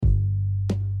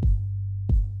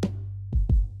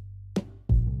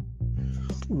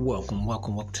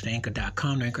Welcome to the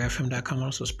Anchor.com, the AnchorFM.com,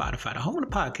 also Spotify, the home of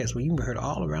the podcast where you can be heard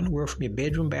all around the world from your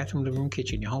bedroom, bathroom, living room,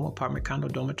 kitchen, your home, apartment, condo,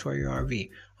 dormitory, or RV,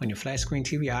 on your flat screen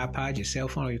TV, your iPod, your cell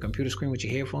phone, or your computer screen with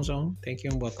your headphones on. Thank you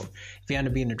and welcome. If you happen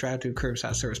to be in the drive-thru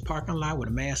curbside service parking lot with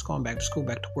a mask on, back to school,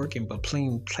 back to work, in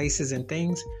between places and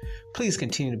things, please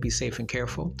continue to be safe and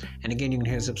careful. And again, you can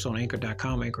hear this episode on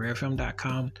Anchor.com,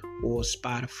 AnchorFM.com, or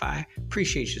Spotify.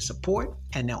 Appreciate your support.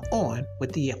 And now on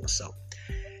with the episode.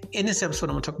 In this episode,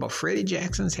 I'm going to talk about Freddie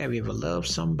Jackson's Have You Ever Loved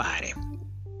Somebody?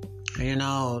 You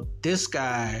know, this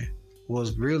guy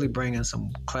was really bringing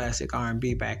some classic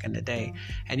R&B back in the day.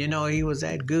 And, you know, he was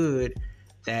that good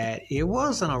that it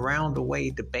wasn't a round the way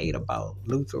debate about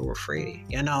Luther or Freddie.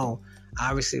 You know,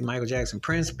 obviously Michael Jackson,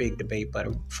 Prince, big debate. But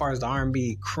as far as the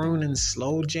R&B crooning,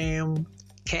 slow jam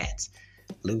cats,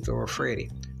 Luther or Freddie.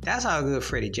 That's how good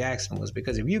Freddie Jackson was,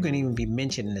 because if you can even be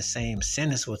mentioned in the same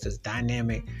sentence with his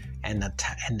dynamic and the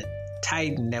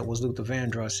titan that was Luther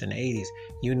Vandross in the 80s,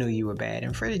 you knew you were bad.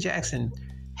 And Freddie Jackson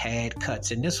had cuts,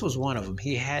 and this was one of them.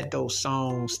 He had those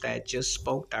songs that just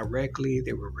spoke directly.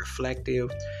 They were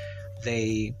reflective.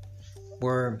 They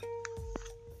were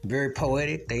very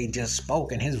poetic. They just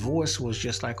spoke, and his voice was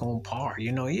just like on par.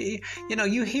 You know,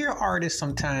 you hear artists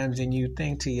sometimes and you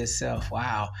think to yourself,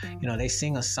 wow, you know, they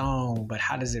sing a song, but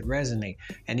how does it resonate?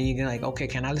 And then you're like, okay,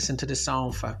 can I listen to this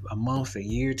song for a month, a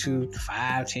year, 2,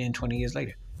 5, 10, 20 years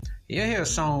later? You hear a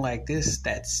song like this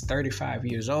that's 35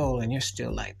 years old and you're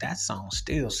still like, that song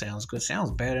still sounds good. Sounds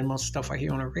better than most stuff I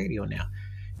hear on the radio now.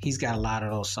 He's got a lot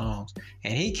of those songs.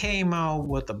 And he came out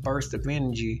with a burst of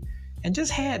energy and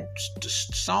just had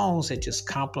songs that just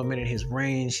complemented his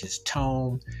range, his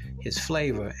tone, his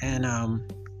flavor. And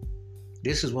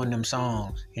this is one of them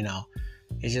songs, you know.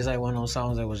 It's just like one of those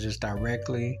songs that was just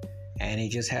directly, and he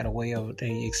just had a way of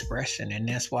the expression. And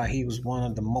that's why he was one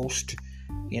of the most,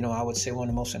 you know, I would say one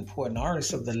of the most important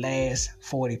artists of the last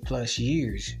 40 plus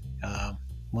years.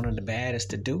 One of the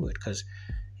baddest to do it, because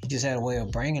he just had a way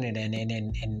of bringing it in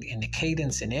and the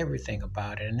cadence and everything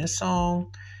about it. And this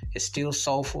song is still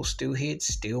soulful, still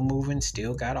hits, still moving,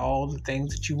 still got all the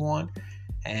things that you want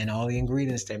and all the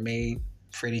ingredients that made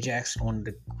Freddie Jackson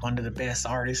one of the best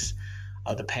artists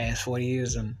of the past 40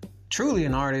 years, and truly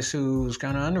an artist who's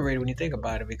kind of underrated when you think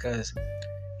about it, because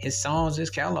his songs, his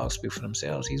catalog speak for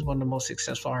themselves. He's one of the most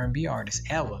successful R&B artists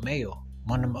ever, male.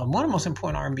 One of the most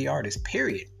important R&B artists,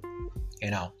 period. You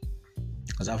know,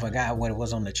 because I forgot what it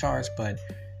was on the charts, but,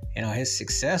 you know, his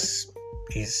success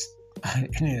is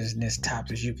in as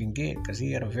top as you can get, because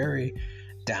he had a very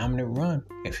dominant run,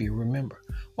 if you remember.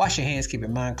 Wash your hands, keep your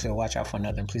mind clear, watch out for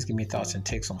nothing. Please give me thoughts and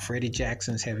takes on Freddie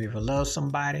Jackson's Have You Ever Loved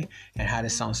Somebody, and how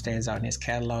this song stands out in his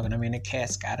catalog. And I mean, the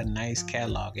cat's got a nice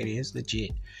catalog. It is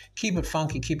legit. Keep it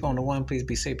funky, keep on the one. Please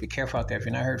be safe, be careful out there. If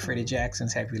you've not heard Freddie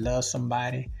Jackson's Have You Loved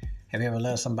Somebody, have you ever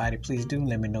loved somebody? Please do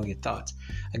let me know your thoughts.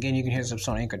 Again, you can hear this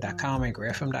on Anchor.com,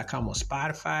 AnchorFM.com, or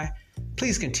Spotify.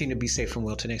 Please continue to be safe and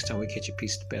well. Till next time we catch you.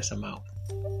 Peace. The best. I'm out.